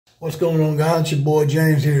What's going on, guys? It's your boy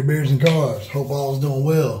James here at Beards and Cars. Hope all is doing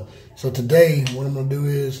well. So today, what I'm going to do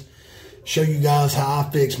is show you guys how I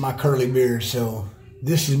fix my curly beard. So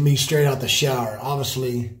this is me straight out the shower.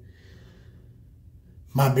 Obviously,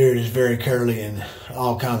 my beard is very curly and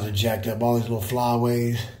all kinds of jacked up, all these little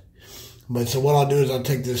flyaways. But so what I'll do is I'll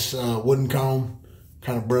take this wooden comb,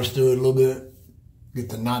 kind of brush through it a little bit, get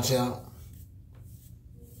the knots out.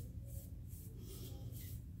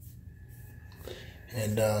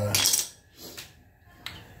 And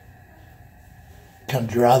kind of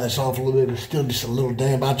dry this off a little bit. It's still just a little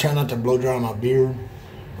damp. I try not to blow dry my beard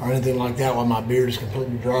or anything like that while my beard is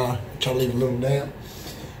completely dry. I try to leave it a little damp.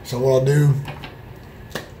 So what I'll do,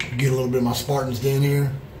 get a little bit of my Spartans down here,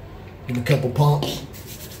 give a couple pumps,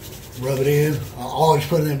 rub it in. I always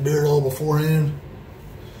put it in beard oil beforehand.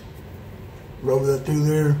 Rub that through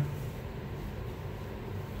there.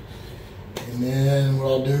 And then what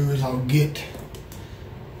I'll do is I'll get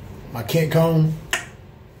my Kent comb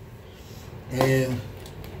and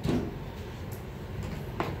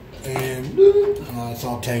it's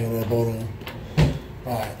all tangled up. Hold on.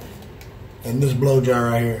 Alright. And this blow dry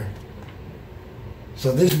right here.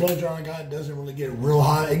 So this blow dry I got doesn't really get real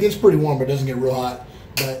hot. It gets pretty warm, but it doesn't get real hot.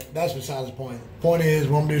 But that's besides the point. Point is,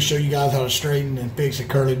 what I'm going to do is show you guys how to straighten and fix a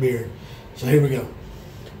curly beard. So here we go.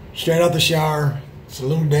 Straight out the shower. It's a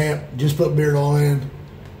little damp. Just put beard oil in.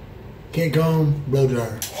 Kent comb, blow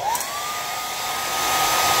dryer.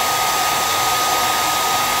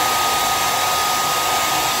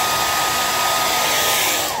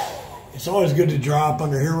 It's always good to dry up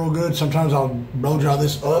under here real good. Sometimes I'll blow dry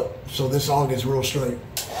this up so this all gets real straight.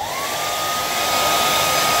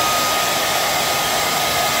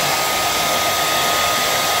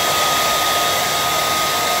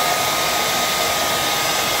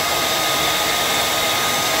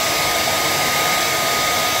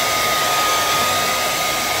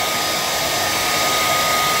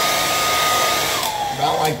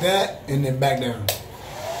 About like that, and then back down.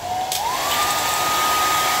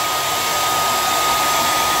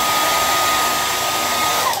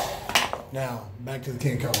 Now, back to the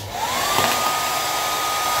Kent comb.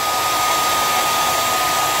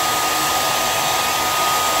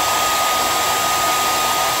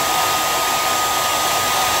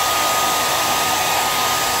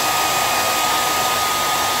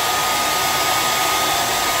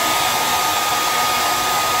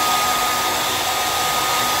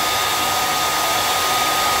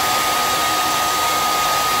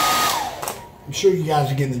 I'm sure you guys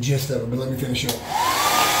are getting the gist of it, but let me finish up.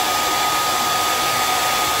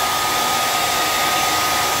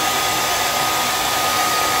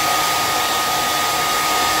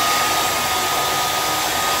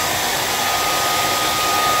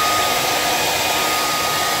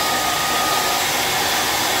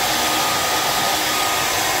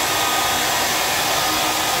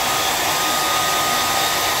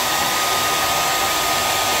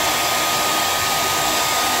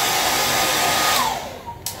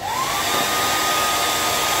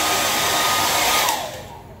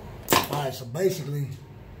 So basically,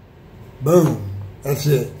 boom, that's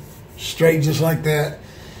it. Straight just like that.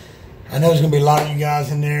 I know there's going to be a lot of you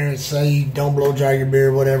guys in there that say don't blow dry your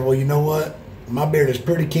beard, whatever. Well, you know what? My beard is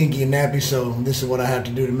pretty kinky and nappy, so this is what I have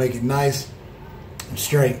to do to make it nice and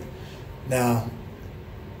straight. Now,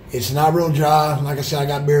 it's not real dry. Like I said, I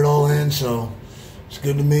got beard oil in, so it's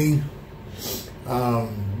good to me. I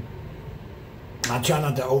try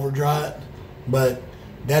not to over dry it, but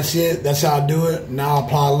that's it. That's how I do it. Now I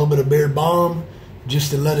apply a little bit of beard balm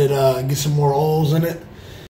just to let it get some more oils in it.